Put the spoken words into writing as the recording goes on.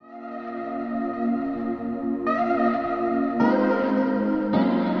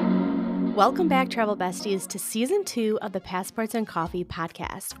Welcome back, Travel Besties, to Season 2 of the Passports and Coffee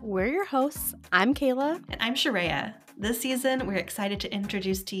podcast. We're your hosts. I'm Kayla. And I'm Shareya. This season, we're excited to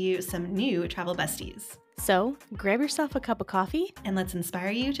introduce to you some new travel besties. So grab yourself a cup of coffee and let's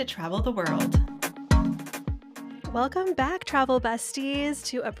inspire you to travel the world. Welcome back, travel besties,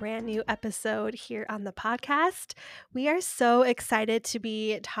 to a brand new episode here on the podcast. We are so excited to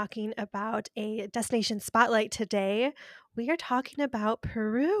be talking about a destination spotlight today. We are talking about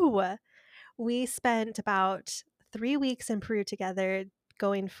Peru. We spent about 3 weeks in Peru together,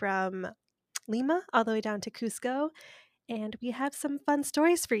 going from Lima all the way down to Cusco, and we have some fun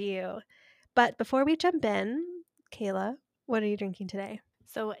stories for you. But before we jump in, Kayla, what are you drinking today?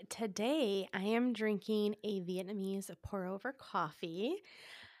 So today I am drinking a Vietnamese pour-over coffee.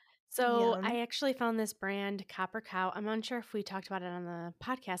 So Yum. I actually found this brand, Copper Cow. I'm unsure if we talked about it on the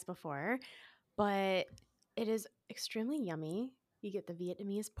podcast before, but it is extremely yummy. You get the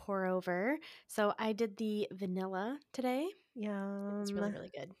Vietnamese pour-over. So I did the vanilla today. It's really, Yum. really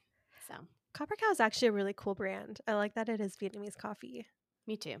good. So Copper Cow is actually a really cool brand. I like that it is Vietnamese coffee.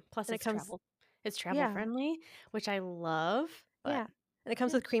 me too. Plus And it it's comes, travel yeah, friendly, which I love. But yeah. And it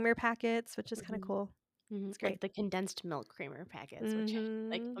comes yeah. with creamer packets, which is kind of Mhm. cool. It's Like great. the condensed milk creamer packets, which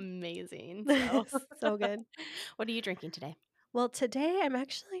like Mm-hmm. amazing. So, So good. what are you drinking today? Well, today I'm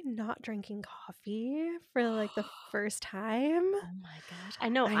actually not drinking coffee for like the first time. Oh my gosh. I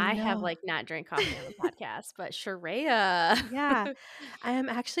know I I have know. like not drank coffee on the podcast, but Shareya. Yeah, I am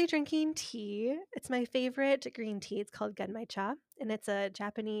actually drinking tea. It's my favorite green tea. It's called Genmaicha, and it's a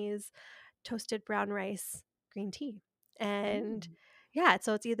Japanese toasted brown rice green tea. And Mm. yeah,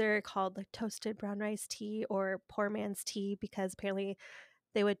 so it's either called like toasted brown rice tea or poor man's tea because apparently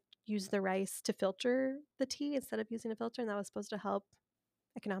they would use the rice to filter the tea instead of using a filter, and that was supposed to help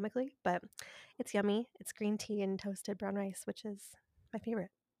economically. But it's yummy. It's green tea and toasted brown rice, which is my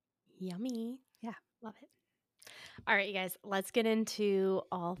favorite. Yummy. Yeah. Love it. All right, you guys, let's get into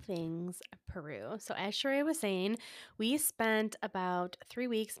all things Peru. So, as Shareya was saying, we spent about 3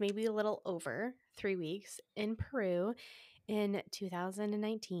 weeks, maybe a little over 3 weeks in Peru in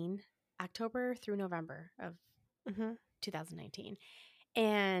 2019, October through November of Hmm. 2019.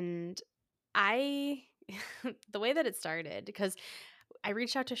 And I, the way that it started, because I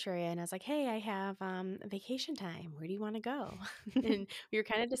reached out to Shareya and I was like, hey, I have vacation time. Where do you want to go? And we were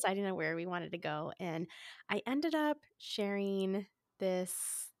kind of deciding on where we wanted to go. And I ended up sharing this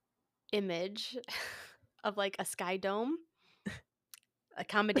image of like a sky dome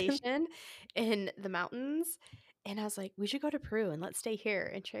accommodation in the mountains. And I was like, we should go to Peru and let's stay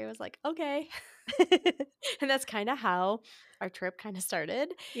here. And Trey was like, okay. And that's kind of how our trip kind of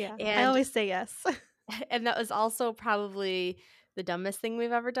started. Yeah, I And always say yes. and that was also probably the dumbest thing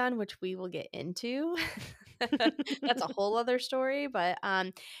we've ever done, which we will get into. That's a whole other story. But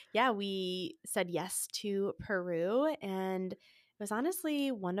yeah, we said yes to Peru, and it was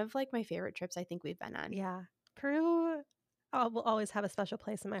honestly one of like my favorite trips I think we've been on. Yeah, Peru will always have a special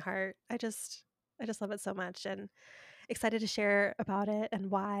place in my heart. I just love it so much and excited to share about it and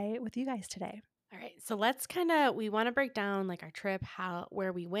why with you guys today. All right, so we want to break down like our trip,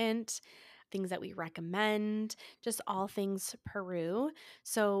 where we went, things that we recommend, just all things Peru.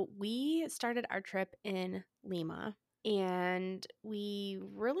 So we started our trip in Lima and we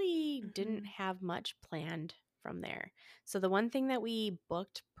really didn't Mhm. have much planned from there. So the one thing that we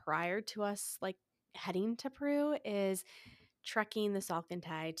booked prior to us like heading to Peru is trekking the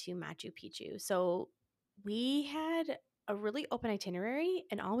Salcantay to Machu Picchu. So we had a really open itinerary,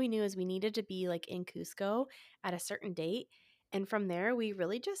 and all we knew is we needed to be like in Cusco at a certain date. And from there, we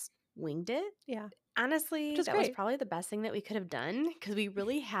really just winged it. Yeah, which Honestly, is that was great. probably the best thing that we could have done because we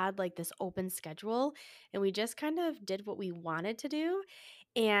really had like this open schedule and we just kind of did what we wanted to do.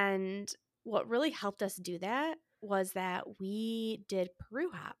 And what really helped us do that was that we did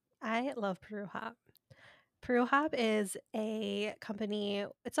Peru Hop. I love Peru Hop. Peru Hop is a company,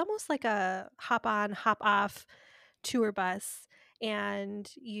 it's almost like a hop on, hop off tour bus, and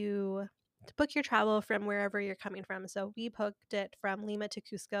you book your travel from wherever you're coming from. So we booked it from Lima to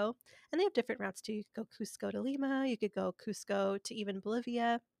Cusco, and they have different routes too. You could go Cusco to Lima, you could go Cusco to even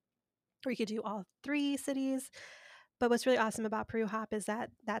Bolivia, or you could do all three cities. But what's really awesome about Peru Hop is that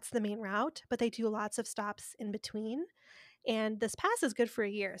that's the main route, but they do lots of stops in between. And this pass is good for a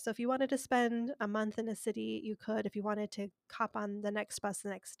year. So if you wanted to spend a month in a city, you could. If you wanted to hop on the next bus the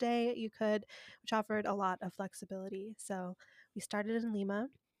next day, you could, which offered a lot of flexibility. So we started in Lima.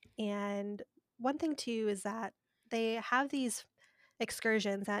 And one thing, too, is that they have these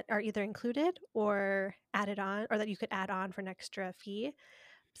excursions that are either included or added on, or that you could add on for an extra fee.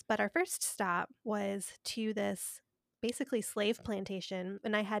 But our first stop was to this basically slave plantation,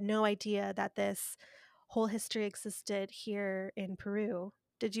 and I had no idea that this whole history existed here in Peru.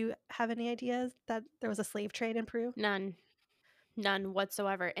 Did you have any ideas that there was a slave trade in Peru? None. None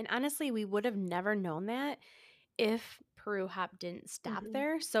whatsoever. And honestly, we would have never known that if Peru Hop didn't stop Mhm,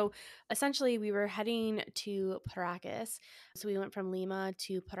 there. So essentially, we were heading to Paracas. So we went from Lima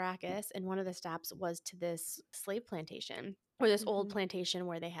to Paracas, and one of the stops was to this slave plantation or this old mhm, plantation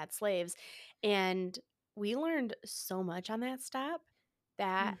where they had slaves. And we learned so much on that stop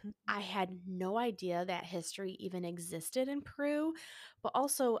that mhm. I had no idea that history even existed in Peru. But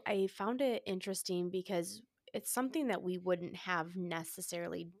also, I found it interesting because it's something that we wouldn't have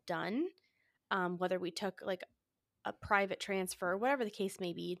necessarily done, whether we took like a private transfer, whatever the case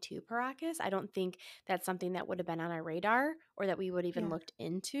may be, to Paracas. I don't think that's something that would have been on our radar or that we would even Yeah, looked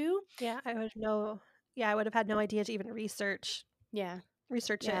into. yeah, I would know yeah, I would have had no idea to even Yeah.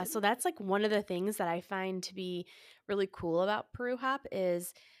 research Yeah. it. So that's like one of the things that I find to be really cool about Peru Hop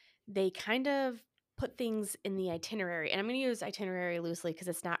is they kind of put things in the itinerary. And I'm going to use itinerary loosely because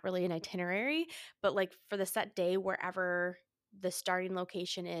it's not really an itinerary, but like for the set day, wherever the starting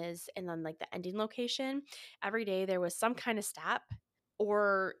location is and then like the ending location, every day there was some kind of stop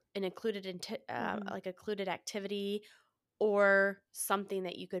or an Mhm, like included activity or something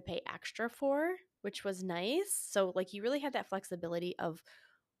that you could pay extra for, which was nice. So like you really had that flexibility of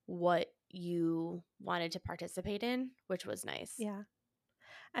what you wanted to participate in, which was nice. yeah.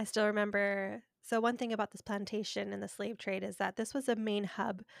 I still remember so one thing about this plantation and the slave trade is that this was a main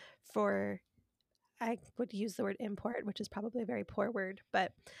hub for I would use the word import, which is probably a very poor word,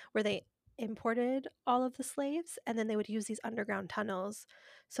 but where they imported all of the slaves and then they would use these underground tunnels.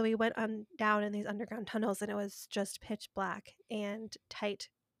 So we went on down in these underground tunnels and it was just pitch black and tight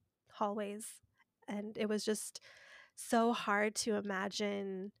hallways. And it was just so hard to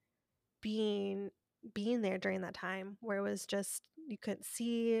imagine being being there during that time where it was just you couldn't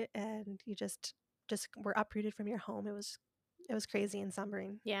see and you just were uprooted from your home. It was crazy and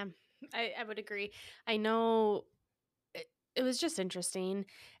sombering. Yeah, I would agree. I know it was just interesting.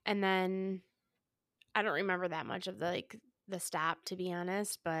 And then I don't remember that much of the stop, to be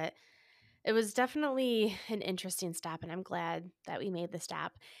honest, but it was definitely an interesting stop. And I'm glad that we made the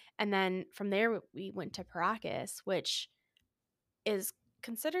stop. And then from there, we went to Paracas, which is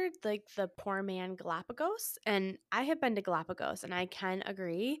considered like the poor man Galapagos. And I have been to Galapagos and I can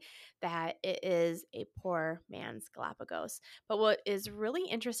agree that it is a poor man's Galapagos. But what is really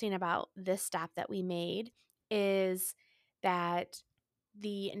interesting about this stop that we made is that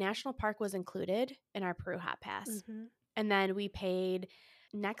the national park was included in our Peru Hot Pass. Mhm. And then we paid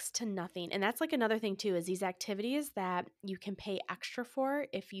next to nothing. And that's like another thing too is these activities that you can pay extra for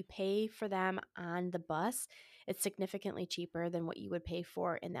if you pay for them on the bus, it's significantly cheaper than what you would pay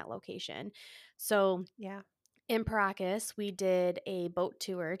for in that location. So Yeah. in Paracas, we did a boat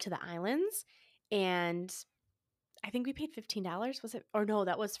tour to the islands and I think we paid $15. Was it? Or no,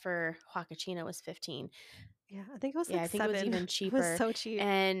 that was for Huacachina was 15. Yeah, I think it was Yeah, like I think it was 7. even It was cheaper. so cheap.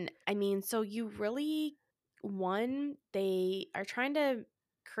 And I mean, so you really, one, they are trying to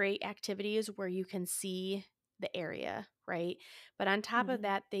create activities where you can see the area, right? But on top of Mhm,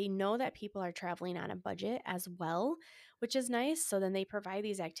 that, they know that people are traveling on a budget as well, which is nice. So then they provide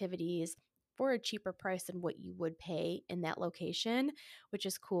these activities for a cheaper price than what you would pay in that location, which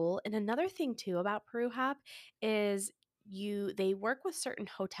is cool. And another thing too about Peru Hop is they work with certain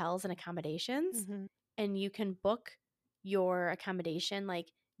hotels and accommodations mhm. and you can book your accommodation like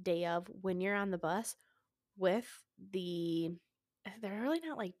day of when you're on the bus with the they're really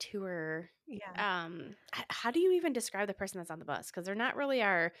not like tour Yeah. how do you even describe the person that's on the bus because they're not really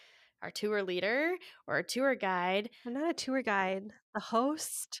our tour leader or a tour guide, I'm not a tour guide. The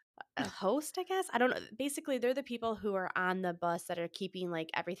host? a host, I guess. I don't know, basically they're the people who are on the bus that are keeping like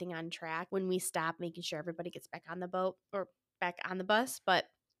everything on track when we stop, making sure everybody gets back on the boat or back on the bus. But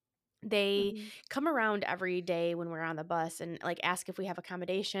they Mhm, come around every day when we're on the bus and like ask if we have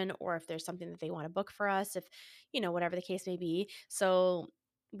accommodation or if there's something that they want to book for us, if, whatever the case may be. So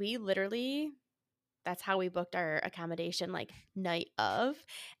we literally, that's how we booked our accommodation like night of.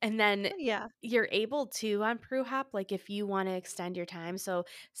 And then yeah. you're able to on Peru Hop, like if you want to extend your time. So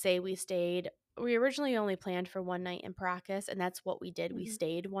say we originally only planned for one night in Paracas, and that's what we did. We Mhm,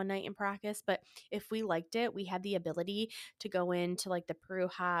 stayed one night in Paracas, but if we liked it, we had the ability to go into like the Peru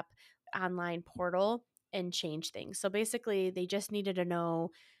Hop online portal and change things. So basically, they just needed to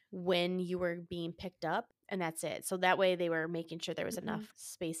know when you were being picked up, and that's it. So that way, they were making sure there was mhm. enough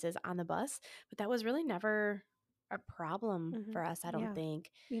spaces on the bus, but that was really never a problem Mhm. for us, I don't Yeah.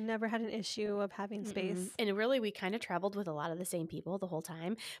 think. We never had an issue of having Mm-mm. space. And really, we kind of traveled with a lot of the same people the whole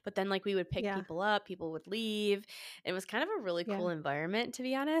time. But then, like, we would pick Yeah. people up, people would leave. It was kind of a really Yeah. cool environment, to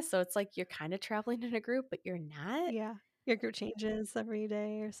be honest. So it's like you're kind of traveling in a group, but you're not. Yeah. Your group changes every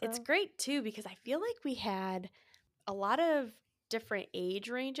day or It's so. great too because I feel like we had a lot of different age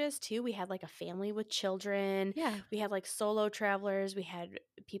ranges too. We had like a family with children. Yeah. We had like solo travelers. We had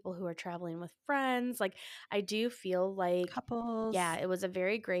people who are traveling with friends. Like I do feel like yeah, Couples. it was a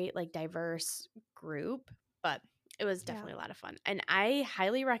very great like diverse group, but it was Yeah. definitely a lot of fun. And I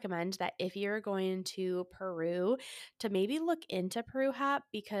highly recommend that if you're going to Peru to maybe look into Peru Hop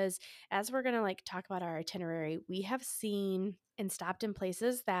because as we're going to like talk about our itinerary, we have seen and stopped in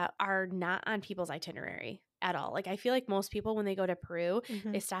places that are not on people's itinerary at all. Like I feel like most people when they go to Peru,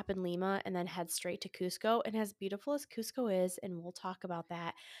 they Mhm. stop in Lima and then head straight to Cusco. And as beautiful as Cusco is, and we'll talk about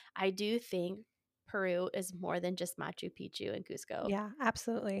that, I do think Peru is more than just Machu Picchu and Cusco. Yeah,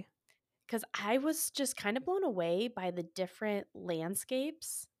 absolutely. Because I was just kind of blown away by the different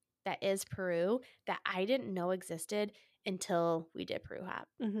landscapes that is Peru that I didn't know existed until we did Peru Hop.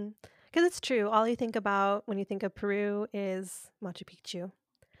 Mhm. 'Cause it's true, all you think about when you think of Peru is Machu Picchu,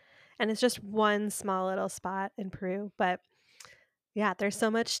 and it's just one small little spot in Peru, but yeah, there's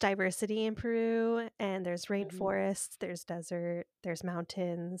so much diversity in Peru, and there's Hmm. rainforests, there's desert, there's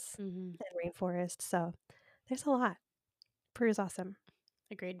mountains Hmm. and rainforest, so there's a lot. Peru's awesome.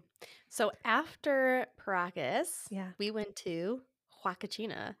 Agreed. So after Paracas, Yeah. we went to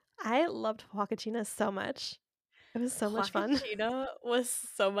Huacachina. I loved Huacachina so much. It was so much fun. Huacachina was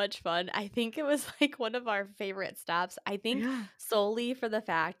so much fun. I think it was like one of our favorite stops. I think Yeah. solely for the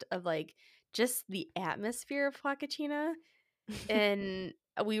fact of like just the atmosphere of Huacachina. And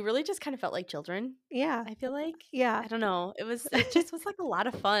we really just kind of felt like children, Yeah. I feel like. Yeah. I don't know. It just was like a lot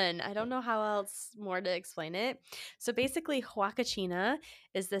of fun. I don't know how else more to explain it. So basically Huacachina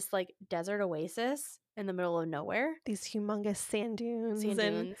is this like desert oasis in the middle of nowhere, These humongous sand dunes sand and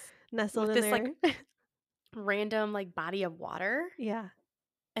dunes, nestled with in this like there. random like body of water, Yeah.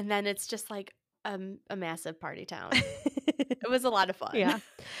 and then it's just like a massive party town. It was a lot of fun. Yeah.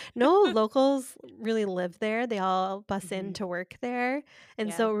 No locals really live there. They all bus in Mhm. to work there. And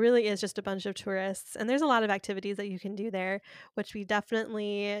Yeah. so it really is just a bunch of tourists. And there's a lot of activities that you can do there, which we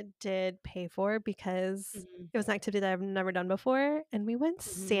definitely did pay for because Mhm. it was an activity that I've never done before. And we went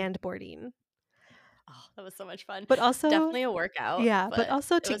Mhm. sandboarding. Oh, that was so much fun. But also, Definitely a workout, yeah, but but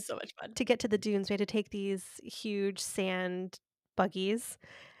also it was so much fun. to get to the dunes, we had to take these huge sand buggies.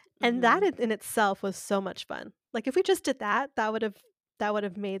 And that Mhm. in itself was so much fun. Like, if we just did that, that would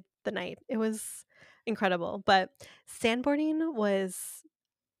have made the night. It was incredible, but sandboarding was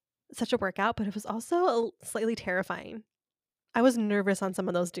such a workout, but it was also slightly terrifying. I was nervous on some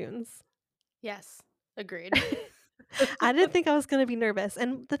of those dunes. Yes, agreed. I didn't think I was gonna be nervous,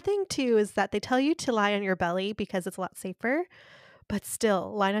 and the thing too is that they tell you to lie on your belly because it's a lot safer, but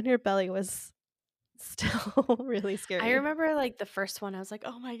still, lying on your belly was still really I scary. remember, like, the first one, I was like,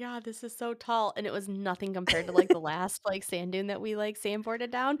 "Oh my god, this is so tall," and it was nothing compared to, like, the last, like, sand dune that we, like,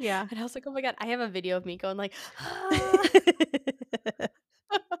 sandboarded down, Yeah. and I was like, "Oh my god." I have a video of me going like, "Ah."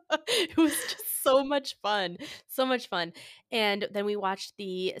 It was just so much fun, so much fun, and then we watched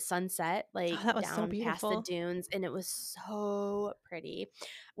the sunset, Oh, like, that was so down past the beautiful. dunes, and it was so pretty.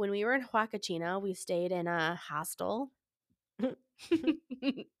 When we were in Huacachina, we stayed in a hostel.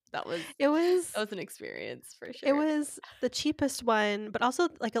 That was It that was was an experience for it sure. was the cheapest one, but also,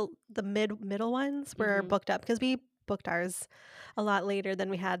 like, the middle ones were Mhm, booked up because we booked ours a lot later than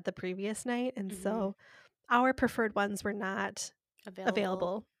we had the previous night, and mhm. so our preferred ones were not Available.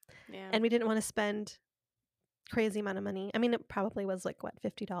 available, Yeah. and we didn't wanna spend crazy amount of money. I mean, it probably was, like, what,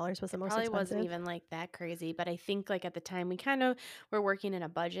 $50 was the It most probably wasn't expensive? even, like, that crazy, but I think, like, at the time, we kind of were working in a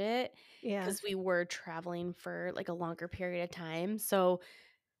budget Yeah. because we were traveling for, like, a longer period of time, so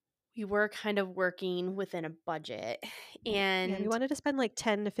we were kind of working within a budget, Yeah, we and wanted to spend, like,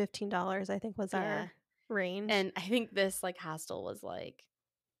 $10 to $15, I think was yeah, our range. and I think this, like, hostel was, like,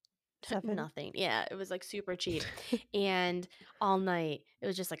 7. nothing. Yeah, it was, like, super cheap, and all night, it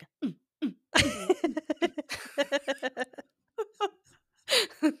was just like, mm, mm, mm.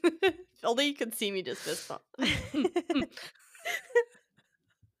 Only you could see me just fist bump. Mm.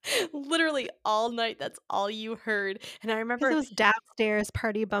 Literally all night, that's all you heard, and I 'Cause it remember was downstairs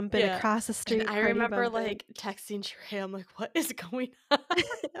party bumping, yeah, across the and street I party remember, bumping. like, texting Trey, I'm like, "What is going on?"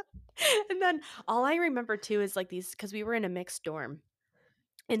 And then all I remember too is, like, these because we were in a mixed dorm.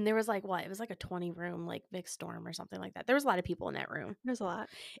 And there was like what? It was like a 20 room like mixed dorm or something like that. There was a lot of people in that room. There's a lot.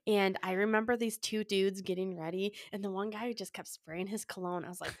 And I remember these two dudes getting ready, and the one guy just kept spraying his cologne. I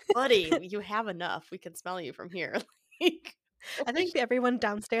was like, "Buddy, you have enough. We can smell you from here." Like, I think everyone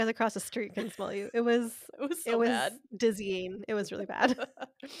downstairs across the street can smell you. It was it was it so was bad. dizzying. It was really bad.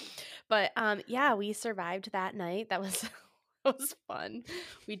 But yeah, we survived that night. That was that was fun.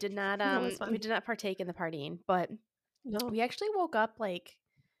 That was We fun. did not partake in the partying, but No. we actually woke up like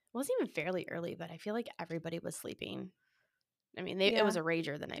it wasn't even fairly early, but I feel like everybody was sleeping. I mean, it was Yeah. a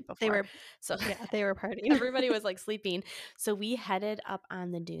rager the night They before. were So yeah, they were partying. everybody was like sleeping. So we headed up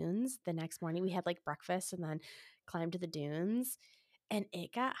on the dunes the next morning. We had like breakfast and then climbed to the dunes, and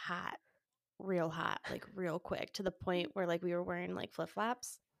it got hot, real hot, like real quick to the point where like we were wearing like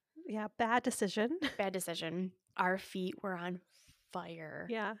flip-flops. Yeah, bad decision. Bad decision. Our feet were on fire.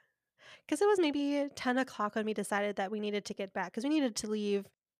 Yeah. Because it was maybe 10 o'clock when we decided that we needed to get back because we needed to leave.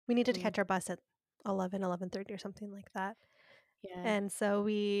 We needed to Mm, catch our bus at 11:30 or something like that. yeah. And so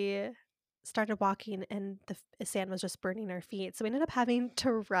we started walking and the sand was just burning our feet. So we ended up having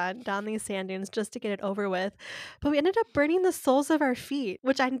to run down these sand dunes just to get it over with. But we ended up burning the soles of our feet,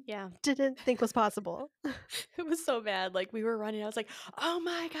 which I Yeah. didn't think was possible. It was so bad. Like we were running. I was like, oh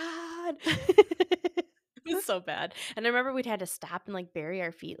my God. It was so bad. And I remember we'd had to stop and like bury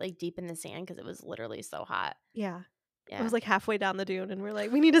our feet like deep in the sand because it was literally so hot. Yeah. It was Yeah. like halfway down the dune and we're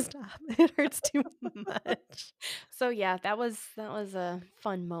like, we need to stop. It hurts too much. So yeah, that was a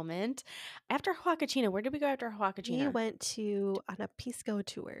fun moment. After Huacachina, where did we go after We Huacachina? went to on a Pisco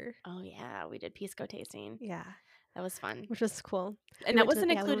tour. Oh yeah, we did pisco tasting. Yeah, That was fun. which was cool. And We that went was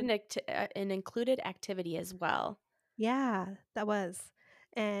to yeah, we went an included activity as well. yeah, that was.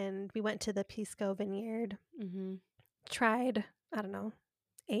 And we went to the Pisco vineyard, Mhm. tried, I don't know,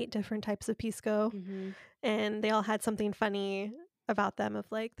 8 different types of pisco, Mhm. and they all had something funny about them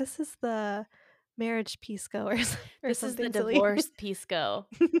of like, "This is the marriage pisco," or This is the something silly. divorced pisco.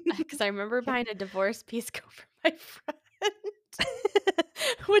 Because I remember Yeah. buying a divorced pisco for my friend,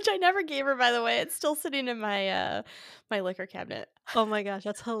 which I never gave her, by the way. It's still sitting in my liquor cabinet. Oh my gosh,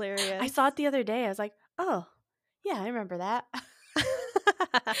 that's I hilarious. saw it the other day. I was like, "Oh, yeah, I remember that."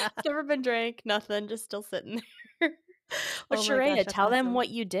 It's never been drank, nothing, just still sitting there. But Oh my gosh, Sharia, that's tell them awesome. what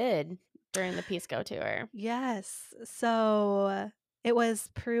you did during the Pisco tour. Yes. So it was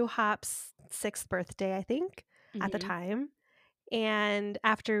Peru Hop's 6th birthday, I think, at the Mhm. time. And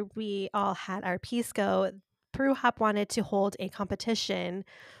after we all had our Pisco, Peru Hop wanted to hold a competition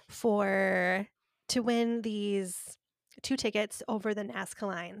for to win these 2 tickets over the Nazca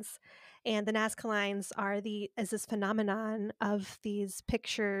lines. And the Nazca lines is this phenomenon of these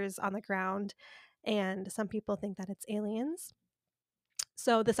pictures on the ground, and some people think that it's aliens.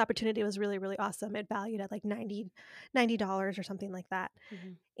 So this opportunity was really, really awesome. It valued at like $90 or something like that.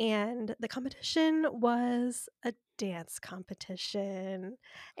 Mhm. And the competition was a dance competition.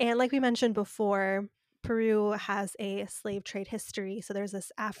 And like we mentioned before, Peru has a slave trade history. So there's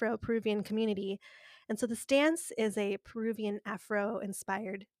this Afro Peruvian community. And so this dance is a Peruvian Afro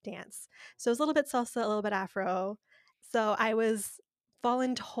inspired dance. So it was a little bit salsa, a little bit Afro. So I was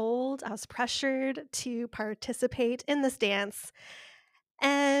voluntold, I was pressured to participate in this dance,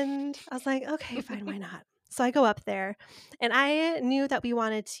 and I was like, "Okay, fine, why not?" So I go up there, and I knew that we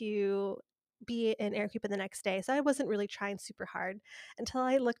wanted to be in Arequipa the next day, so I wasn't really trying super hard until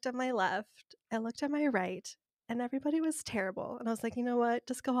I looked at my left, I looked at my right, and everybody was terrible, and I was like, "You know what?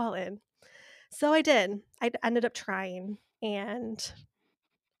 Just go all in." So I did. Ended up trying, and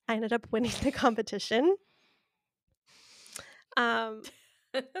I ended up winning the competition. Um,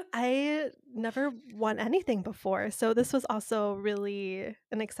 I never won anything before, so this was also really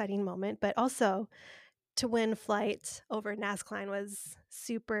an exciting moment, but also to win flight over Nazcline was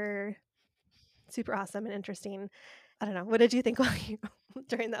super, super awesome and interesting. I don't know. What did you think while you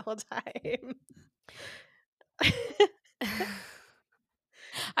during that whole time?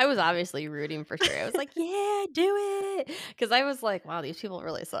 I was obviously rooting for sure. I was like, "Yeah, do it," because I was like, "Wow, these people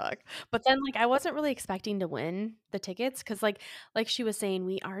really suck." But then, like, I wasn't really expecting to win the tickets because, like she was saying,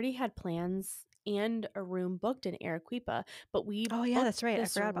 we already had plans and a room booked in Arequipa, but we Oh, yeah, booked that's right. I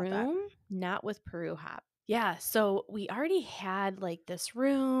this forgot about that. room not with Peru Hop. Yeah, so we already had like this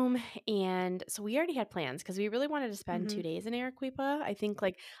room, and so we already had plans because we really wanted to spend Mhm. 2 days in Arequipa. I think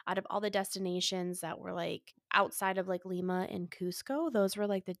like out of all the destinations that were like outside of like Lima and Cusco, those were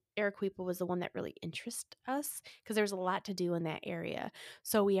like the Arequipa was the one that really interested us because there's a lot to do in that area.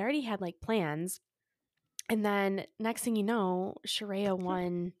 So we already had like plans, and then next thing you know, Sharia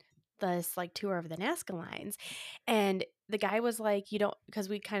won this like tour of the Nazca lines. And the guy was like, you don't, because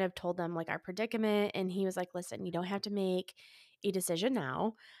we kind of told them like our predicament. And he was like, listen, you don't have to make a decision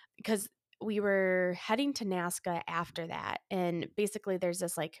now because we were heading to Nazca after that. And basically, there's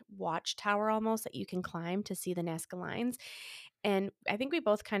this like watchtower almost that you can climb to see the Nazca lines. And I think we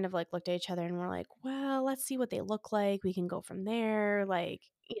both kind of like looked at each other and we're like, well, let's see what they look like. We can go from there. Like,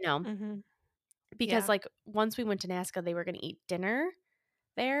 Mhm. because Yeah. like once we went to Nazca, they were going to eat dinner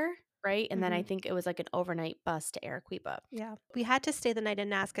there. Right. And then I Mhm. think it was like an overnight bus to Arequipa. Yeah. We had to stay the night in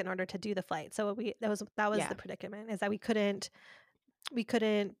Nazca in order to do the flight. So that was the Yeah. predicament, is that we couldn't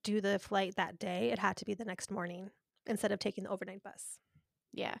do the flight that day. It had to be the next morning instead of taking the overnight bus.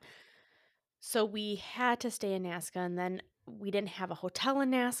 Yeah. So we had to stay in Nazca and then we didn't have a hotel in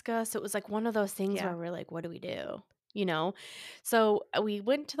Nazca. So it was like one of those things Yeah. where we're like, what do we do? You know? So we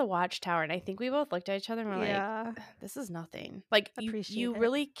went to the watchtower and I think we both looked at each other and we're like, Yeah. this is nothing. Like you Appreciate it.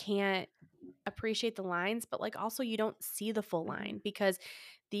 really can't appreciate the lines, but like also you don't see the full Mhm. line because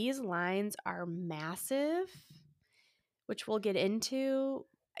these lines are massive, which we'll get into.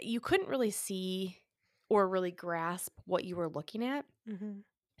 You couldn't really see or really grasp what you were looking at. Mhm.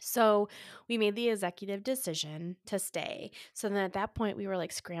 So we made the executive decision to stay. So then at that point, we were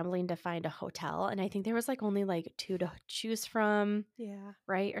like scrambling to find a hotel. And I think there was like only like two to choose from, Yeah.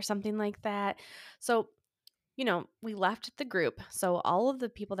 right? Or something like that. So, we left the group. So all of the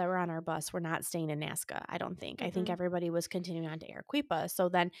people that were on our bus were not staying in Nazca, I don't think. I think Mhm. everybody was continuing on to Arequipa. So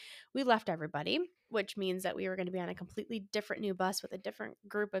then we left everybody, which means that we were going to be on a completely different new bus with a different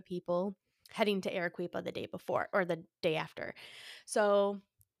group of people heading to Arequipa the day before or the day after. So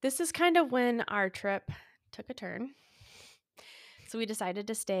this is kind of when our trip took a turn. So we decided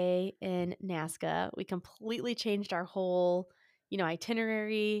to stay in Nazca. We completely changed our whole,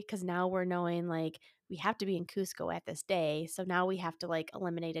 itinerary because now we're knowing like we have to be in Cusco at this day. So now we have to like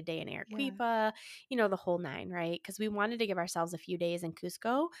eliminate a day in Yeah. Arequipa, the whole nine, right? Because we wanted to give ourselves a few days in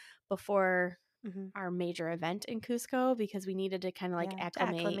Cusco before Mhm. our major event in Cusco because we needed to kind of like Yeah. To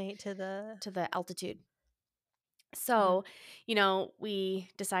acclimate acclimate to the. to the altitude. Mhm. So,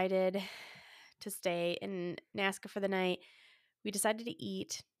 we decided to stay in Nazca for the night. We decided to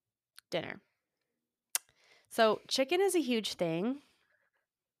eat dinner. So, chicken is a huge thing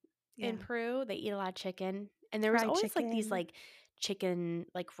in Yeah. Peru. They eat a lot of chicken. And there was Fried always like these chicken like chicken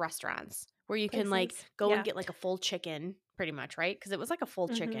like restaurants where you can like places. go and Yeah. get like a full chicken pretty much, right? Because it was like a full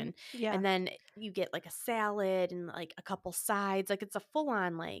Mhm. chicken. Yeah. And then you get like a salad and like a couple sides. Like it's a full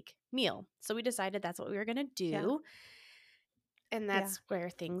on like meal. So we decided that's what we were going to Yeah. do. And Yeah. that's where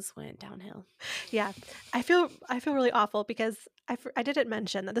things went downhill. Yeah. I feel really awful because I didn't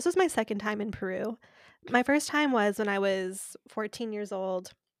mention that this was my second time in Peru. My first time was when I was 14 years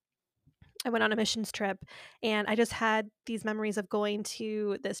old. I went on a missions trip and I just had these memories of going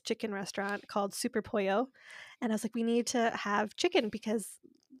to this chicken restaurant called Super Pollo. And I was like, we need to have chicken because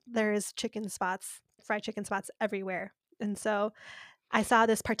there's fried chicken spots everywhere. And so I saw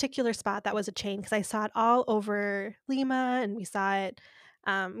this particular spot that was a chain because I saw it all over Lima and we saw it.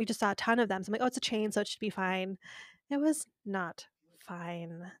 We just saw a ton of them. So I'm like, oh, it's a chain, so it should be fine. It was not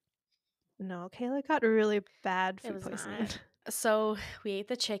fine. No, Kayla got really bad It food was poisoning. not. So we ate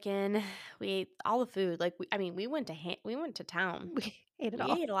the chicken. We ate all the food. Like we went to we went to town. We ate it We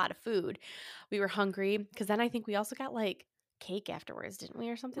all. ate a lot of food. We were hungry because then I think we also got like cake afterwards, didn't we,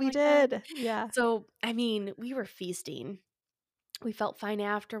 or something We like that? did. Yeah. So we were feasting. We felt fine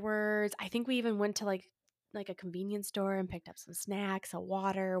afterwards. I think we even went to like a convenience store and picked up some snacks, a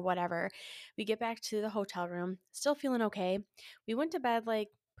water, whatever. We get back to the hotel room, still feeling okay. We went to bed like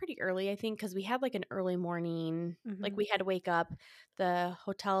pretty early, I think, because we had like an early morning. Like Mhm. we had to wake up. The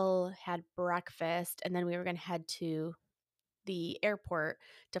hotel had breakfast, and then we were going to head to the airport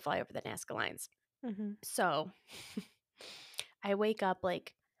to fly over the Nazca lines. Mhm. So I wake up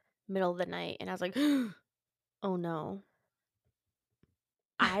like middle of the night, and I was like, "Oh no,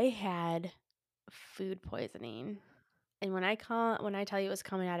 I had food poisoning." And when I tell you it was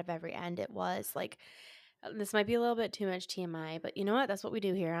coming out of every end, it was like this might be a little bit too much TMI, but you know what? That's what we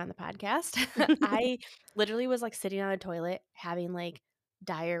do here on the podcast. I literally was like sitting on the toilet having like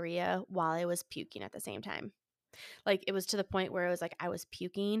diarrhea while I was puking at the same time. Like it was to the point where it was like I was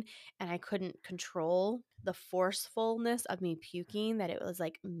puking and I couldn't control the forcefulness of me puking that it was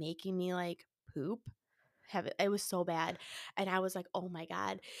like making me like poop. It was so bad. And I was like, oh my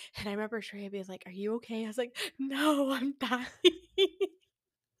God. And I remember Shreya being like, are you okay? I was like, no, I'm dying.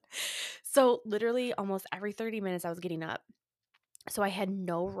 So literally almost every 30 minutes I was getting up. So I had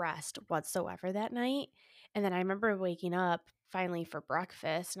no rest whatsoever that night. And then I remember waking up finally for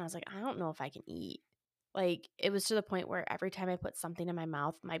breakfast and I was like, I don't know if I can eat. Like it was to the point where every time I put something in my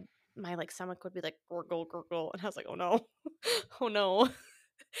mouth, my like stomach would be like gurgle gurgle and I was like, oh no. Oh no.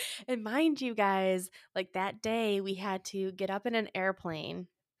 And mind you guys, like that day we had to get up in an airplane,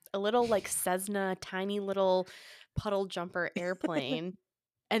 a little like Cessna, tiny little puddle jumper airplane.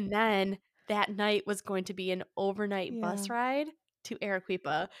 And then that night was going to be an overnight Yeah. bus ride to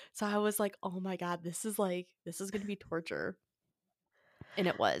Arequipa. So I was like, oh my God, this is going to be torture. And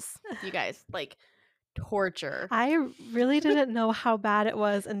it was, you guys, like torture. I really didn't know how bad it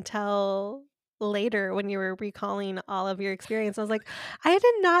was until later when you were recalling all of your experience. I was like, I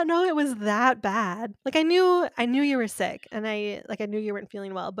did not know it was that bad. Like I knew you were sick and I knew you weren't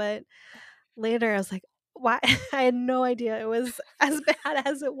feeling well, but later I was like, why I had no idea it was as bad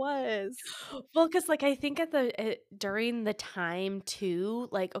as it was. Well, because like I think during the time too,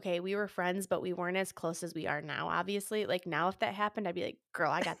 like okay, we were friends, but we weren't as close as we are now. Obviously, like now, if that happened, I'd be like,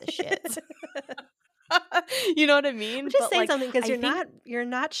 "Girl, I got the shits." You know what I mean? Which is But saying like, something because I think you're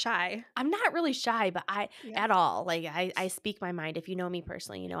not shy. I'm not really shy, but I Yeah. at all. Like I speak my mind. If you know me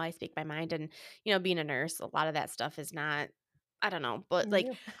personally, you know I speak my mind, and being a nurse, a lot of that stuff is not. I don't know, but like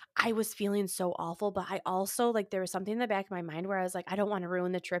You. I was feeling so awful, but I also like there was something in the back of my mind where I was like, I don't want to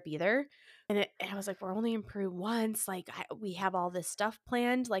ruin the trip either. And I was like, we're only in Peru once. Like we have all this stuff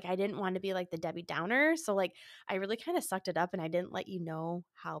planned. Like I didn't want to be like the Debbie Downer, so like I really kind of sucked it up, and I didn't let you know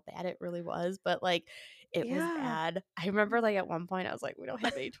how bad it really was. But like it was Yeah. bad. I remember like at one point I was like, we don't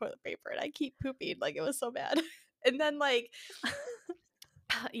have any toilet paper, and I keep pooping. Like it was so bad. And then like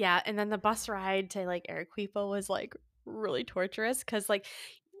yeah, and then the bus ride to like Arequipa was like really torturous because like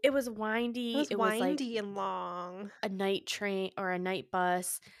it was It windy. was It was like windy and long. a night train or a night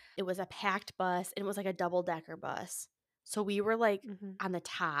bus. It was a packed bus, and it was like a double decker bus. So we were like Mhm. on the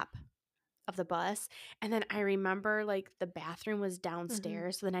top of the bus. And then I remember like the bathroom was Mhm.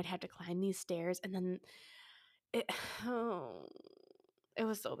 downstairs. So then I'd have to climb these stairs. And then it, oh, it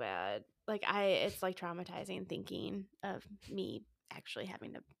was so bad. Like it's like traumatizing thinking of me actually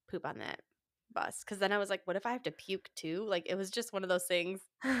having to poop on that bus. Cause then I was like, what if I have to puke too? Like it was just one of those things.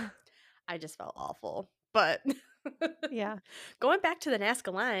 I just felt awful. But Yeah. going back to the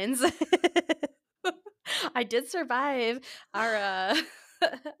Nazca lines, I did survive our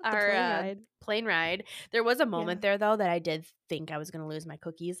The our plane ride. plane ride. There was a Yeah. moment there though that I did think I was going to lose my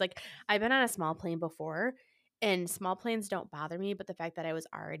cookies. Like I've been on a small plane before, and small planes don't bother me, but the fact that I was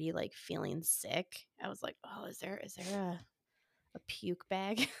already like feeling sick, I was like, "Oh, is there a puke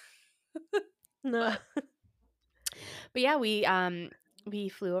bag?" No. but but yeah, we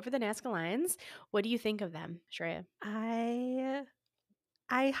flew over the Nazca lines. What do you think of them, Shreya? I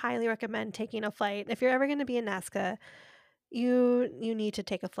I highly recommend taking a flight. If you're ever going to be in Nazca, you need to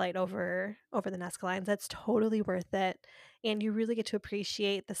take a flight over the Nazca lines. That's totally worth it. And you really get to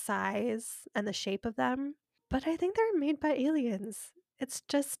appreciate the size and the shape of them. But I think they're made by aliens. It's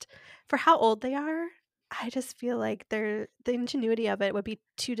just for how old they are, I just feel like the ingenuity of it would be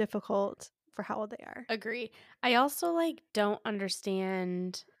too difficult for how old they are. Agree. I also like don't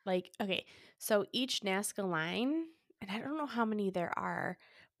understand like okay, so each Nazca line, and I don't know how many there are,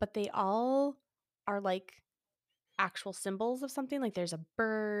 but they all are like actual symbols of something. Like there's a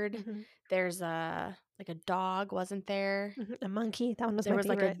bird, Mhm. there's a like a dog, wasn't there? Mhm. A monkey, that one was There my was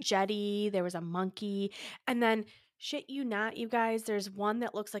like a favorite. jetty, there was a monkey, and then shit you not, you guys, there's one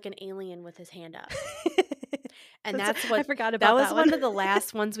that looks like an alien with his hand up. And That's that's I what forgot that about was that one. one of the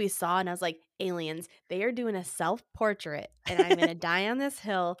last ones we saw, and I was like, "Aliens, they are doing a self-portrait, and I'm gonna die on this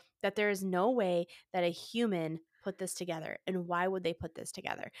hill that there is no way that a human put this together, and why would they put this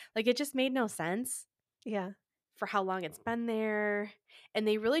together?" Like, it just made no sense Yeah. for how long it's been there, and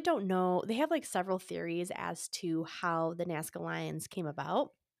they really don't know. They have, like, several theories as to how the Nazca Lions came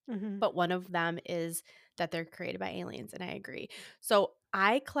about, Mhm. but one of them is that they're created by aliens, and I agree. So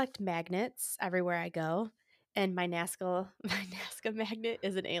I collect magnets everywhere I go, and my Nazca my Nazca magnet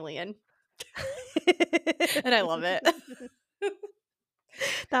is an alien, and I love it.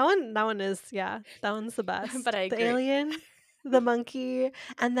 That one is yeah, that one's the But best. I The agree. alien, the monkey,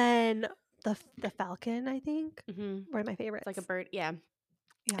 and then the falcon, I think, Mhm. were my It's like a favorites. bird. Yeah, it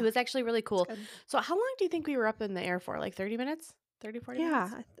Yeah, was actually really it's cool. good. So how long do you think we were up in the air for? Like 30 minutes? 30, 40 Yeah,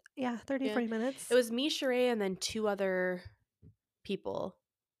 minutes? yeah, 30, Yeah. 40 It minutes. was me, Sheree, and then two other people.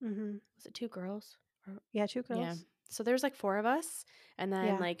 Mhm. Was it two girls? Or Yeah, 2 yeah. girls. So there's like four of us, and then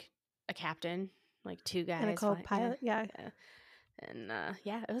Yeah, like a captain, like two and a guys. Yeah, co-pilot. Yeah. yeah. And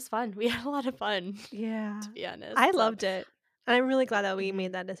yeah, it was fun. We had a lot of fun, to Yeah. be honest. I So, loved it. And I'm really glad that we mhm.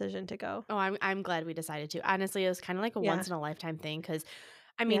 made that decision to go. Oh, I'm glad we decided to. Honestly, it was kind of like a Yeah. once in a lifetime thing because,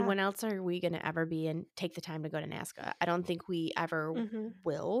 I mean, Yeah. when else are we gonna ever be and take the time to go to Nazca? I don't think we ever Mhm.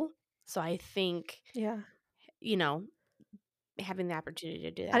 will. So I think Yeah. you know having the opportunity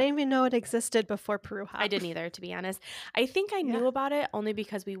to do I that. didn't even know it existed before Peru I Hop. didn't either, to be honest. I think I Yeah. knew about it only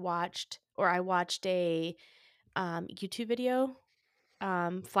because I watched a YouTube video,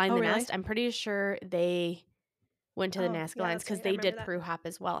 Flying Oh, the really? Nest. I'm pretty sure they went to the Oh, Nazca yeah, Lines that's because right. I they remember did that. Peru Hop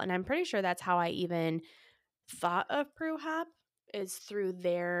as well, and I'm pretty sure that's how I even thought of Peru Hop is through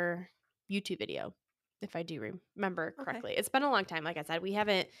their YouTube video, if I do remember Okay. correctly. It's been a long time. Like I said, we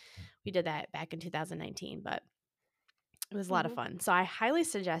did that back in 2019, but it was a lot of Mhm. fun. So I highly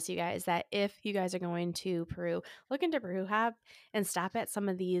suggest you guys that if you guys are going to Peru, look into Peru Hub and stop at some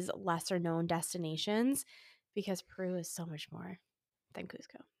of these lesser known destinations because Peru is so much more than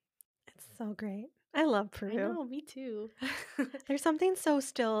Cusco. It's so great. I love I Peru. know, me too. There's something still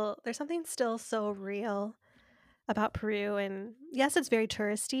so real about Peru, and yes, it's very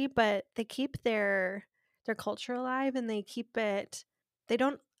touristy, but they keep their culture alive and they keep it they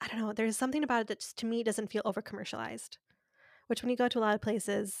don't I don't know, there's something about it that just, to me doesn't feel over commercialized. Which when you go to a lot of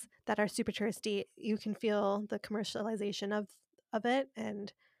places that are super touristy, you can feel the commercialization of it,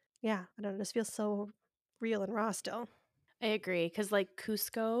 and yeah, I don't know, it just feels so real and raw still. I agree because like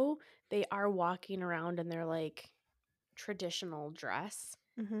Cusco, they are walking around in their like traditional dress.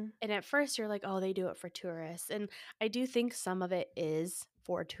 Mhm. And at first you're like, oh, they do it for tourists. And I do think some of it is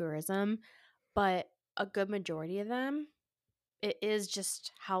for tourism, but a good majority of them, it is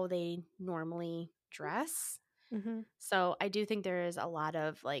just how they normally dress. Mhm. So I do think there is a lot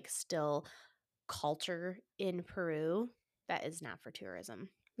of like still culture in Peru that is not for tourism.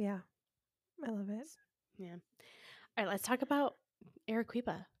 Yeah, I love it. Yeah. All right, let's talk about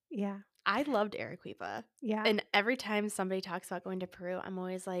Arequipa. Yeah. I loved Arequipa. Yeah. And every time somebody talks about going to Peru, I'm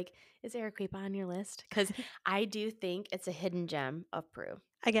always like, is Arequipa on your list? Because I do think it's a hidden gem of Peru.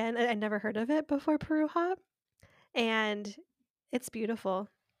 Again, I never heard of it before Peru Hop, and it's beautiful.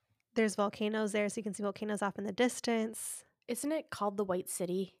 There's volcanoes there, so you can see volcanoes off in the distance. Isn't it called the White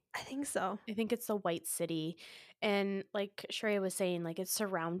City? I think so. I think it's the White City. And like Shreya was saying, like it's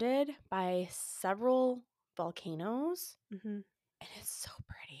surrounded by several volcanoes Mhm. and it's so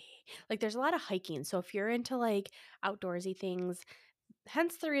pretty. Like there's a lot of hiking. So if you're into like outdoorsy things,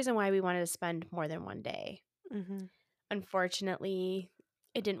 hence the reason why we wanted to spend more than one day. Mhm. Unfortunately,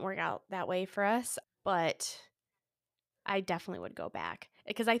 it didn't work out that way for us, but I definitely would go back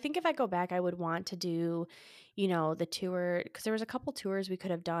because I think if I go back, I would want to do, the tour because there was a couple tours we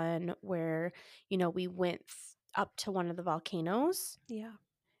could have done where, we went up to one of the volcanoes. Yeah.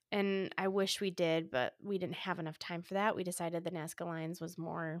 And I wish we did, but we didn't have enough time for that. We decided the Nazca Lines was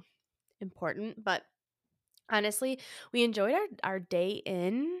more important, but honestly, we enjoyed our day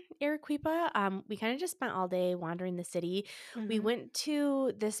in Arequipa. We kind of just spent all day wandering the city. We Mhm. went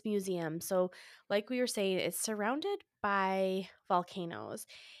to this museum. So, like we were saying, it's surrounded by volcanoes.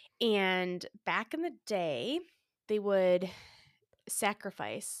 And back in the day, they would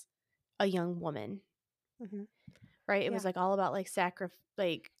sacrifice a young woman, Mhm. right? It was Yeah. like all about like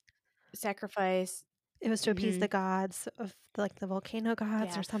sacrifice. It was to appease hmm the gods of, like, the volcano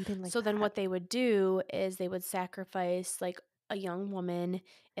gods or Yeah. something like So then that. what they would do is they would sacrifice like a young woman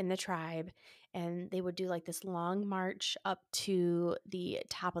in the tribe and they would do like this long march up to the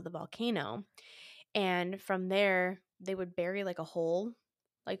top of the volcano. And from there they would bury like a hole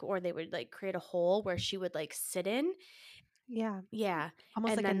like or they would like create a hole where she would like sit in. Yeah. Yeah.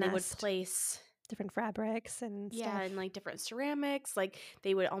 Almost And like a then they would nest. place Different fabrics and yeah, and stuff. like different ceramics, like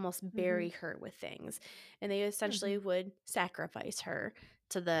they would almost bury Mhm. her with things. And they essentially Mhm. would sacrifice her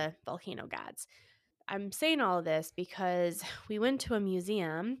to the volcano gods. I'm saying all of this because we went to a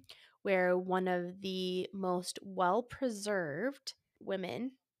museum where one of the most well preserved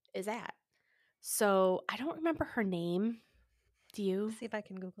women is at. So I don't remember her name. Do you? See if I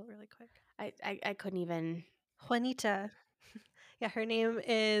can Google really quick. I couldn't even. Juanita. Yeah, her name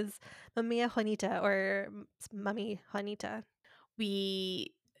is Mamia Juanita or Mummy Juanita.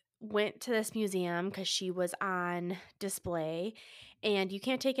 We went to this museum because she was on display and you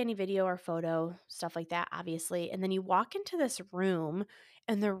can't take any video or photo stuff like that obviously, and then you walk into this room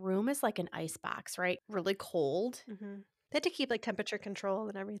and the room is like an ice box, right, really cold. Mhm. They had to keep, like, temperature control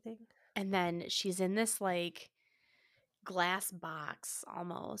and everything. And then she's in this like glass box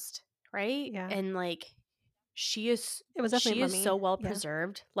almost, right? Yeah. And like she is It was definitely she is so Mummy. well Yeah.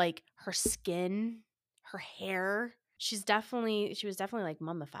 preserved, like her skin, her hair. She was definitely like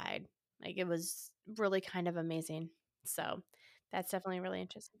mummified. Like it was really kind of amazing. So that's definitely really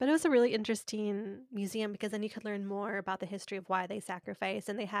interesting. But it was a really interesting museum because then you could learn more about the history of why they sacrificed,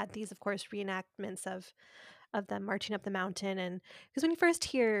 and they had these, of course, reenactments of them marching up the mountain, and because when you first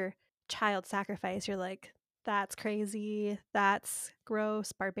hear child sacrifice, you're like, "That's crazy, that's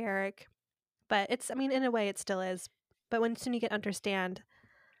gross, barbaric," but it's I mean, in a way, it still is But when soon you get to understand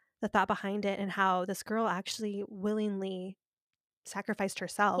the thought behind it and how this girl actually willingly sacrificed Well,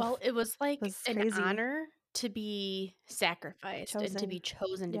 herself it was like was an crazy. honor to be sacrificed and to be Chosen.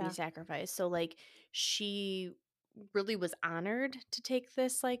 chosen to be Yeah. sacrificed. So, like, she really was honored to take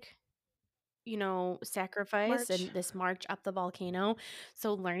this, like, sacrifice March. and this march up the volcano.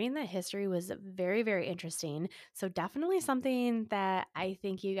 So learning that history was very, very interesting. So definitely something that I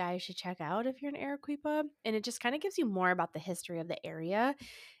think you guys should check out if you're in Arequipa. And it just kind of gives you more about the history of the area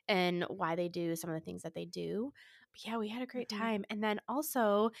and why they do some of the things that they do. But yeah, we had a great Mhm. time. And then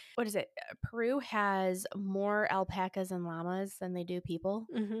also, what is it? Peru has more alpacas and llamas than they do people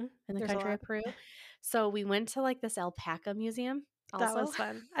Mhm. in the There's a country lot. of Peru. So we went to like this alpaca museum That also. was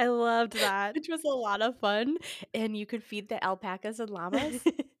fun. I loved that. Which was a lot of fun, and you could feed the alpacas and llamas,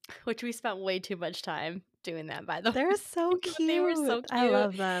 which we spent way too much time doing that, by the They're way, so but they were so cute. I cute.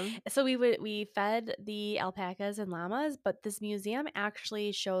 love them. So we fed the alpacas and llamas, but this museum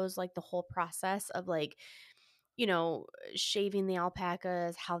actually shows, like, the whole process of, like, you know, shaving the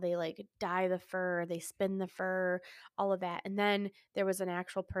alpacas, how they, like, dye the fur, they spin the fur, all of that, and then there was an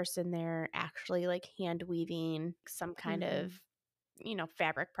actual person there actually, like, hand weaving some kind of, Mhm.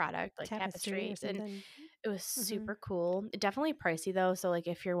 fabric product, like Tapestry or tapestry, and something. it was Mhm. super cool. Definitely pricey though, so, like,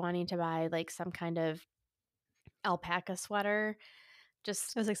 if you're wanting to buy, like, some kind of alpaca sweater,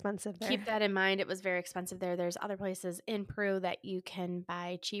 just It was expensive keep there. that in mind. It was very expensive there. There's other places in Peru that you can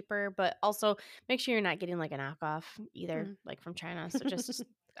buy cheaper, but also make sure you're not getting, like, a knockoff either, Mm. like, from China. So just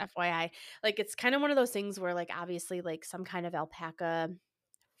FYI. Like, it's kind of one of those things where, like, obviously, like, some kind of alpaca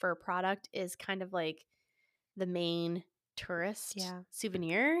fur product is kind of like the main tourist Yeah.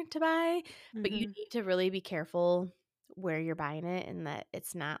 souvenir to buy, but you Mhm. need to really be careful where you're buying it and that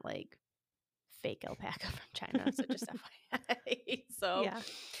it's not like fake alpaca from China. So just FYI. So, Yeah.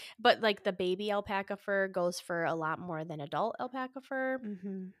 but like the baby alpaca fur goes for a lot more than adult alpaca fur.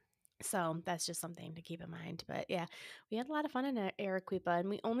 Mhm. So that's just something to keep in mind. But yeah, we had a lot of fun in Arequipa, and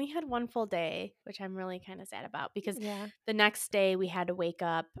we only had one full day, which I'm really kind of sad about because Yeah. the next day we had to wake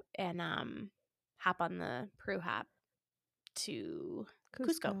up and hop on the Peru hop to Cusco.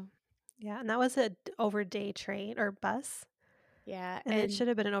 Cusco. Yeah, and that was a over day train or bus, Yeah, and it should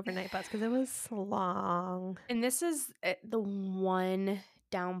have been an overnight bus because it was long. and this is the one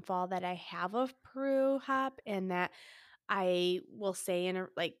downfall that I have of Peru hop, and that I will say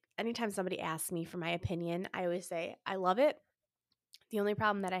like anytime somebody asks me for my opinion, I always say I love it. The only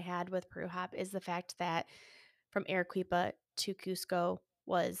problem that I had with Peru hop is the fact that from Arequipa to Cusco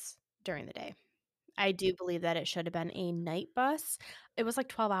was during the day. I do believe that it should have been a night bus. It was like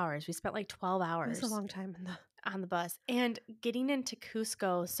 12 hours. We spent like 12 It was a hours long time in the on the bus and getting into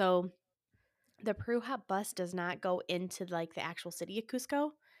Cusco. So the Peru Hop bus does not go into like the actual city of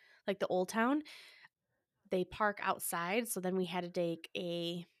Cusco, like the old town. They park outside. So then we had to take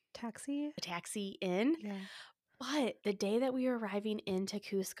taxi. a taxi in. Yeah. But the day that we were arriving into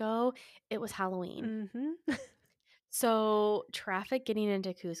Cusco, it was Halloween. Mhm. So traffic getting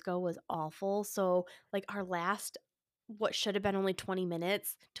into Cusco was awful. So like our last what should have been only 20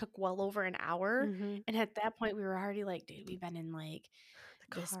 minutes took well over an hour. Mhm. And at that point we were already like, dude, we've been in like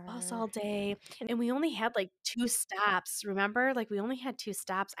The this bus car. all day And and we only had like 2 stops. Remember? Like we only had 2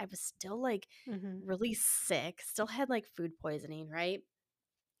 stops. I was still like mhm. really sick, still had like food poisoning, right?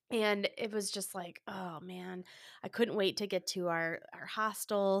 And it was just like, oh man, I couldn't wait to get to our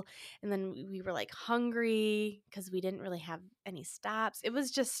hostel. And then we were like hungry because we didn't really have any stops. It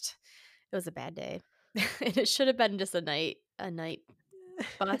was a bad day. And it should have been just a night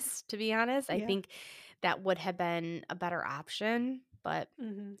bus, to be honest. I Yeah. think that would have been a better option, but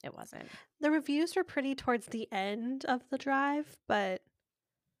Mhm. it wasn't. The reviews were pretty towards the end of the drive, but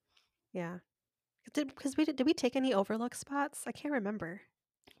yeah. Did we take any overlook spots? I can't remember.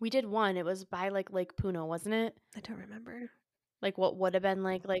 We did one. It was by like Lake Puno, wasn't it? I don't remember. Like what would have been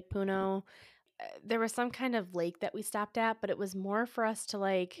like Lake Puno. There was some kind of lake that we stopped at, but it was more for us to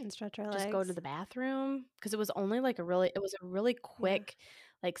like And stretch our just go to legs. the bathroom because it was a really Yeah. quick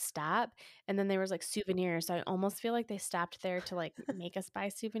like stop, and then there was like souvenirs. So I almost feel like they stopped there to like make us buy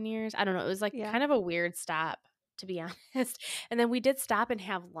souvenirs. I don't know. It was like Yeah. kind of a weird stop, to be honest. And then we did stop and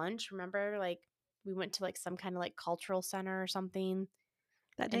have lunch. Remember, like we went to like some kind of like cultural center or something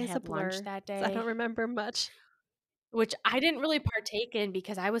That and day's a had lunch blur, that so I don't day. remember much. Which I didn't really partake in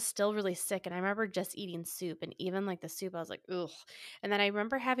because I was still really sick, and I remember just eating soup, and even, like, the soup, I was like, "Ugh," and then I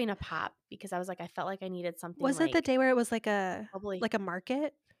remember having a pop because I was like I felt like I needed something, Was it the like, day where it was bubbly. like a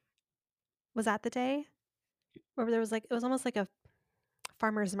market? Was that the day? Where there was it was almost like a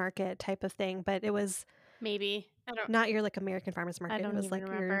farmer's market type of thing, but it was Maybe. not your, like, American farmer's I market, it don't was, even like,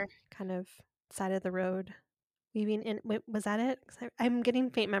 your remember. kind of side of the road. weaving in wait, was that it? 'Cause I'm getting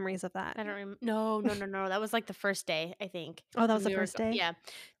faint memories of that. I don't no, that was, like, the first day, I think, Oh, that was when the we were first go day? yeah.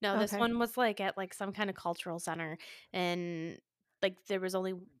 No, this Okay. one was, like, at, like, some kinda cultural center, and, like, there was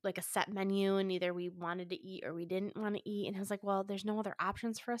only, like, a set menu, and either we wanted to eat or we didn't wanna eat, and I was like, "Well, there's no other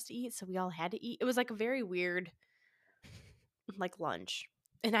options for us to eat," so we all had to eat. It was, like, a very weird, like, lunch,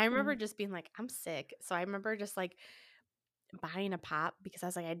 and I remember Mm, just being like, "I'm sick," so I remember just, like, buying a pop because I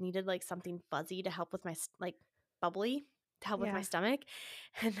was like, I needed, like, something fuzzy to help with my like, bubbly to help with my yeah. stomach,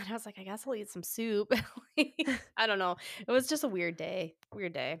 and then I was like, "I guess I'll eat some soup." Like, I don't know. It was just a weird day.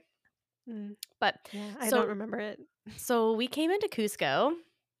 Mm, But yeah, I don't so remember it. so we came into Cusco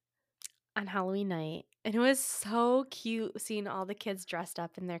on Halloween night, and it was so cute seeing all the kids dressed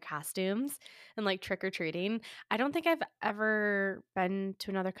up in their costumes and, like, trick or treating. I don't think I've ever been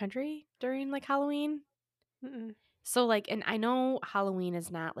to another country during, like, Halloween. Mm-mm. So, like, and I know Halloween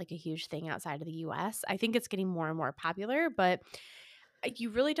is not, like, a huge thing outside of the US. I think it's getting more and more popular, but, you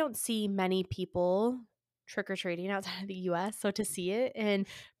really don't see many people trick-or-treating outside of the US, so to see it in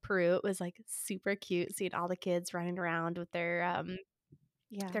Peru, it was, like, super cute seeing all the kids running around with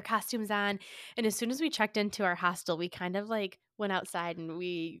Yeah, their costumes on, and as soon as we checked into our hostel, we kind of, like, went outside and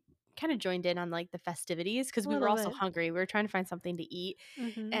we kinda joined in on, like, the festivities because a we were little also bit. hungry. We were trying to find something to eat,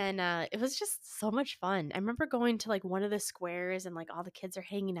 Mhm. and, it was just so much fun. I remember going to, like, one of the squares and, like, all the kids are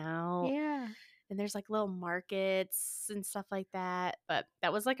hanging out, Yeah, and there's, like, little markets and stuff like that, but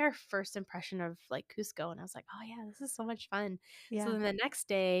that was, like, our first impression of, like, Cusco, and I was like, "Oh, yeah, this is so much fun." So yeah. then the next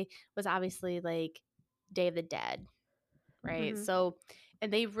day was obviously, like, Day of the Dead, right? Mhm, So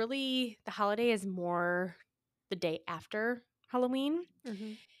and they really the holiday is more the day after Halloween.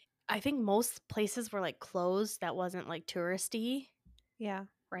 mhm. I think most places were, like, closed that wasn't, like, touristy, Yeah.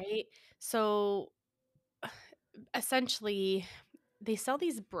 right? So essentially, they sell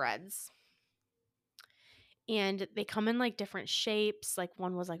these breads, and they come in, like, different shapes, like,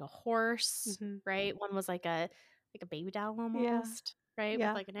 one was like a horse, Mhm. right? One was like a baby doll Yeah, almost, right?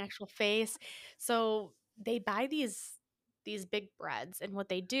 With, yeah. like, an actual face. So, they buy these big breads, and what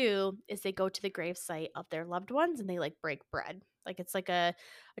they do is they go to the gravesite of their loved ones, and they, like, break bread. Like, it's like a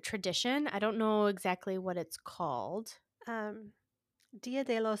tradition. I don't know exactly what it's called. Um, Dia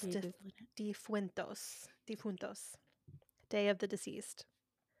de los Are you Googling it? difuntos, Day of the Deceased,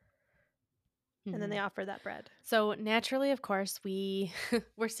 and then they Mhm. offer that bread. So, naturally, of course,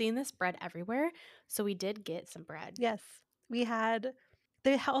 we're seeing this bread everywhere, so we did get some bread. Yes, we had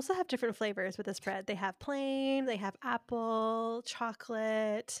also have different flavors with this bread. They have plain, they have apple,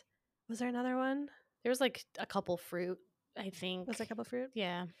 chocolate. Was there another one? There was, like, a couple fruit, I Was there a think. couple fruit?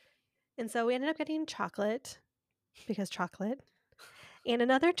 Yeah. And so we ended up getting chocolate because chocolate. And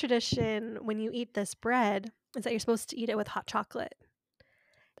another tradition when you eat this bread is that you're supposed to eat it with hot chocolate.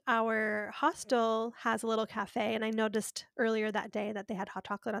 Our hostel has a little cafe, and I noticed earlier that day that they had hot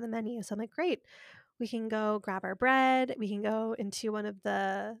chocolate on the menu. So I'm like, great, we can go grab our bread. We can go into one of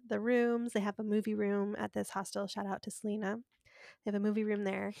the rooms. They have a movie room at this hostel. Shout out to Selena. They have a movie room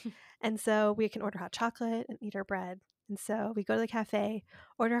there. And so we can order hot chocolate and eat our bread. And so we go to the cafe,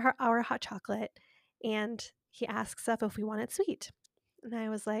 order our hot chocolate, and he asks us if we want it sweet. And I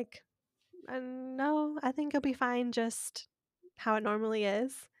was like, no, I think it'll be fine just how it normally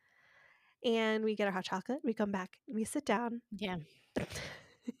is." And we get our hot chocolate, we come back, and we sit down. Yeah.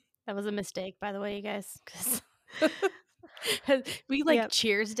 That was a mistake, by the way, you guys, 'cause we, like, Yep.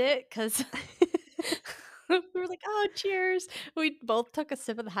 cheersed it 'cause we were like, "Oh, cheers." We both took a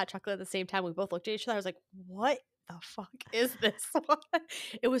sip of the hot chocolate at the same time. We both looked at each other. I was like, "What the fuck is this one?"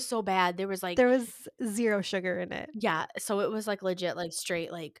 It was so bad. There was, like There was 0 sugar in it. yeah, so it was, like, legit, like,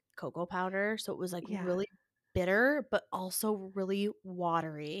 straight, like, cocoa powder, so it was, like, Yeah, really bitter, but also really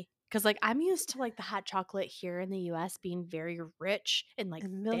watery. Because like, I'm used to, like, the hot chocolate here in the US being very rich and, like,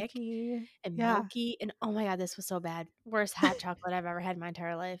 and thick milky. and Yeah. milky, and oh my god, this was so bad. Worst hot chocolate I've ever had in my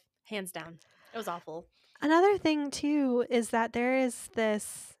entire life, hands down. It was awful. Another thing too is that there is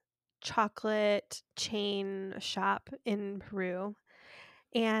this chocolate chain shop in Peru,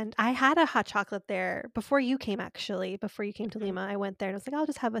 and I had a hot chocolate there before you came actually, before you came to Mhm. Lima. I went there and I was like, "I'll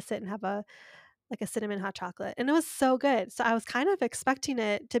just have a sit and have a like a cinnamon hot chocolate." And it was so good. So I was kind of expecting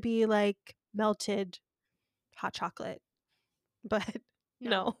it to be like melted hot chocolate, but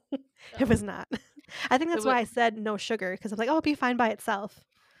No, no, it no. was not. I think It that's was why I said no sugar because I'm like, "Oh, it'll be fine by itself."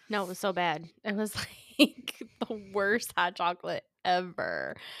 no, it was so bad. It was, like, the worst hot chocolate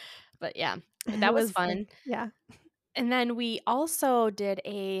ever. But yeah, It that was was like fun. yeah. And then we also did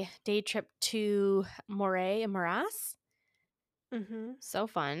a day trip to Moray and Moras. Mhm. So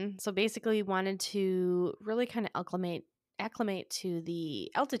fun. So basically we wanted to really kind of acclimate to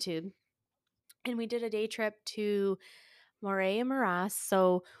the altitude. and we did a day trip to Moray and Morass.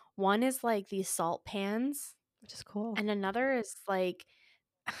 So one is like these salt pans, which is cool. and another is like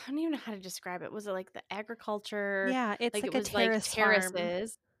I don't even know how to describe it. Was it like the agriculture? Yeah, it's Like it like a was like terrace farm.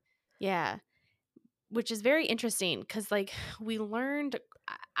 terraces. Yeah. Which is very interesting because, like, we learned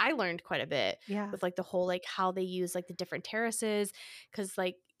I learned quite a bit Yeah. with, like, the whole, like, how they use, like, the different terraces. Because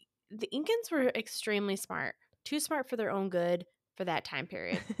like, the Incans were extremely smart, too smart for their own good for that time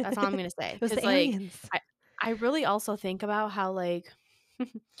period. That's all I'm gonna say. It was Because the like, aliens. I I really also think about how, like,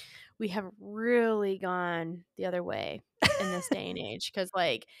 we have really gone the other way in this day and age. Because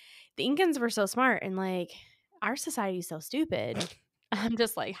like, the Incans were so smart and, like, our society is so stupid. I'm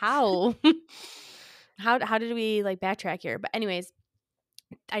just like, "How?" How did we, like, backtrack here? But anyways,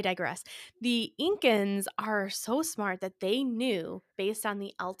 I digress. The Incans are so smart that they knew based on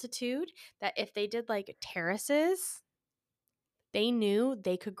the altitude that if they did, like, terraces, they knew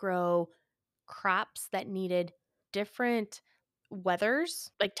they could grow crops that needed different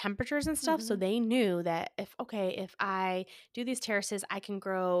weathers, like temperatures and stuff. So Mhm. they knew that if I do these terraces, I can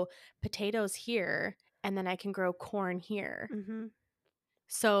grow potatoes here and then I can grow corn here. Mhm.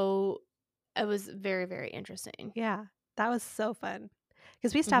 So it was very, very interesting. Yeah, that was so fun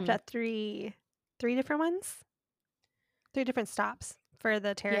because we stopped Mhm. at three different ones, 3 different stops for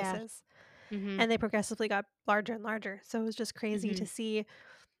the Yeah. terraces, Mhm. and they progressively got larger and larger, so it was just crazy to Mhm. see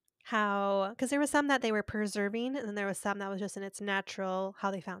how, because there was some that they were preserving, and then there was some that was just in its natural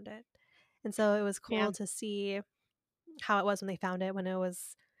how they found it, and so it was Yeah. cool to see how it was when they found it, when it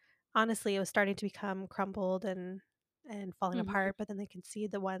was honestly, it was starting to become crumbled and falling Mhm. apart, but then they can see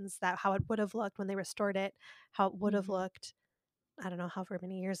the ones that how it would have looked when they restored it, how it would have Mhm. looked, I don't know however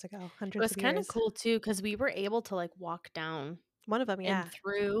many years ago, It hundreds was of kinda years. cool too because we were able to, like, walk down One of them, and yeah.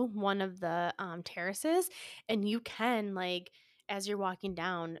 through one of the, terraces, and you can, like, as you're walking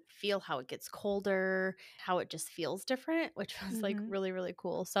down, feel how it gets colder, how it just feels different, which was, like, Mhm. really, really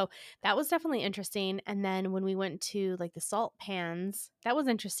cool. So, that was definitely interesting, and then when we went to, like, the salt pans, that was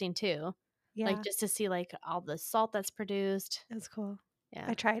interesting too, like, Yeah, just to see, like, all the salt that's produced. it was cool.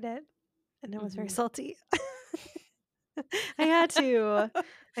 I Yeah. tried it, and it was very Mhm. salty. I had to.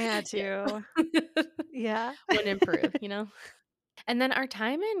 I had Yeah. to. Yeah. When in Peru, you know? And then our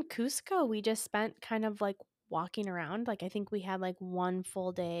time in Cusco, we just spent kind of like walking around. Like, I think we had like one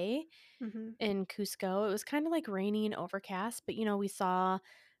full day Mhm. in Cusco. It was kind of like rainy and overcast, but we saw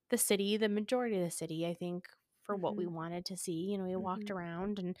the city, the majority of the city, I think, for what we Mhm. wanted to see. We walked Mhm.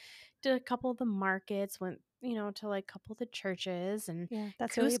 around and did a couple of the markets, went, to like a couple of the churches and Yeah,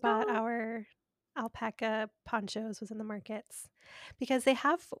 that's where we Cusco. bought our alpaca ponchos was in the markets because they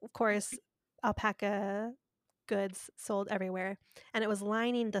have, of course, alpaca goods sold everywhere, and it was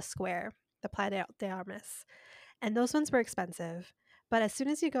lining the square, the Playa de Armas, and those ones were expensive. But as soon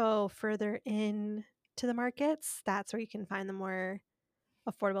as you go further in to the markets, that's where you can find the more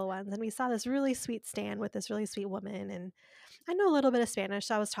affordable ones. And we saw this really sweet stand with this really sweet woman, and I know a little bit of Spanish,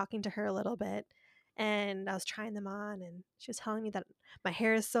 so I was talking to her a little bit, and I was trying them on, and she was telling me that my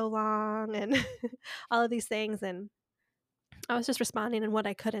hair is so long and all of these things, and I was just responding in what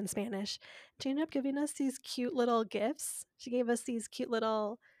I could in Spanish. She ended up giving us these cute little gifts. She gave us these cute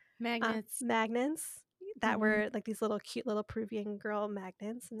little Magnets. magnets that Hmm. were like these little cute little Peruvian girl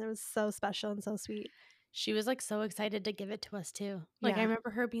magnets, and it was so special and so sweet. She was like so excited to give it to us too. Like, I Yeah, remember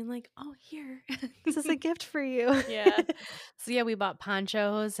her being like, "Oh, here." this is a gift for you. Yeah. So, yeah, we bought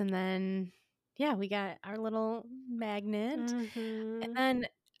ponchos and then, yeah, we got our little magnet. And Hmm. then,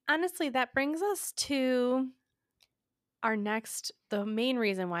 honestly, that brings us to the main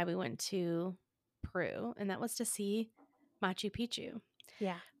reason why we went to Peru, and that was to see Machu Picchu.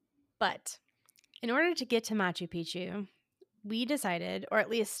 Yeah. But in order to get to Machu Picchu, we decided, or at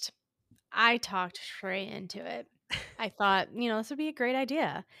least I talked Shrey into it. I thought, this would be a great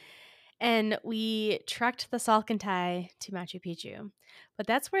idea. And we trekked the Salcantay to Machu Picchu. But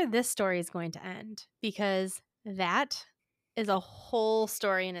that's where this story is going to end because that is a whole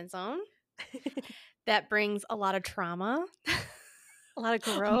story in its own that brings a lot of trauma, A lot of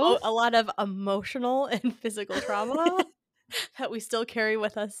growth. a lot of emotional and physical trauma that we still carry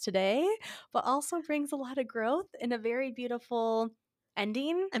with us today, but also brings a lot of growth and a very beautiful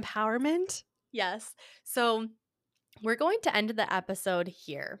ending. Empowerment. Yes. So we're going to end the episode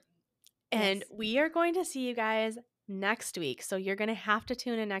here. And Yes. we are going to see you guys next week. So you're going to have to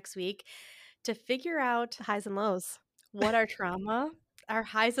tune in next week to figure out The highs and lows. what our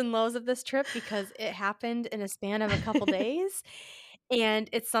highs and lows of this trip, because it happened in a span of a couple days. And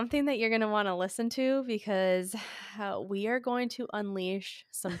it's something that you're going to want to listen to because we are going to unleash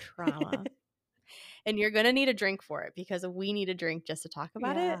some trauma. And you're going to need a drink for it because we need a drink just to talk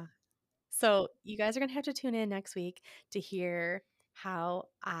about it. Yeah. So you guys are going to have to tune in next week to hear how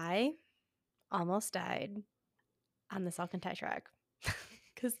I almost died on the Salcantay trek.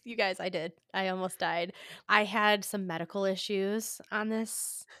 Because you guys, I did. I almost died. I had some medical issues on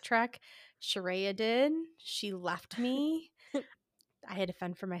this trek. Sharia did. She left me. I had to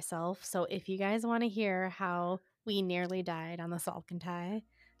fend for myself. So if you guys want to hear how we nearly died on the Salcantay,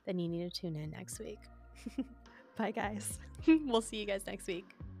 then you need to tune in next week. Bye, guys. We'll see you guys next week.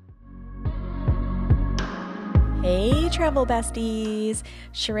 Hey, travel besties!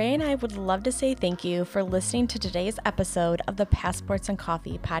 Sheree and I would love to say thank you for listening to today's episode of the Passports and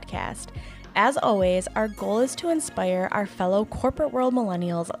Coffee podcast. As always, our goal is to inspire our fellow corporate world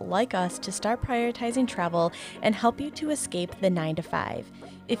millennials like us to start prioritizing travel and help you to escape the 9-to-5.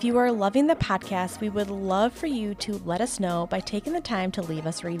 If you are loving the podcast, we would love for you to let us know by taking the time to leave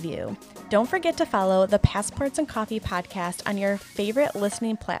us a review. Don't forget to follow the Passports and Coffee podcast on your favorite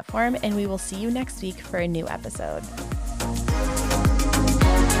listening platform, and we will see you next week for a new episode.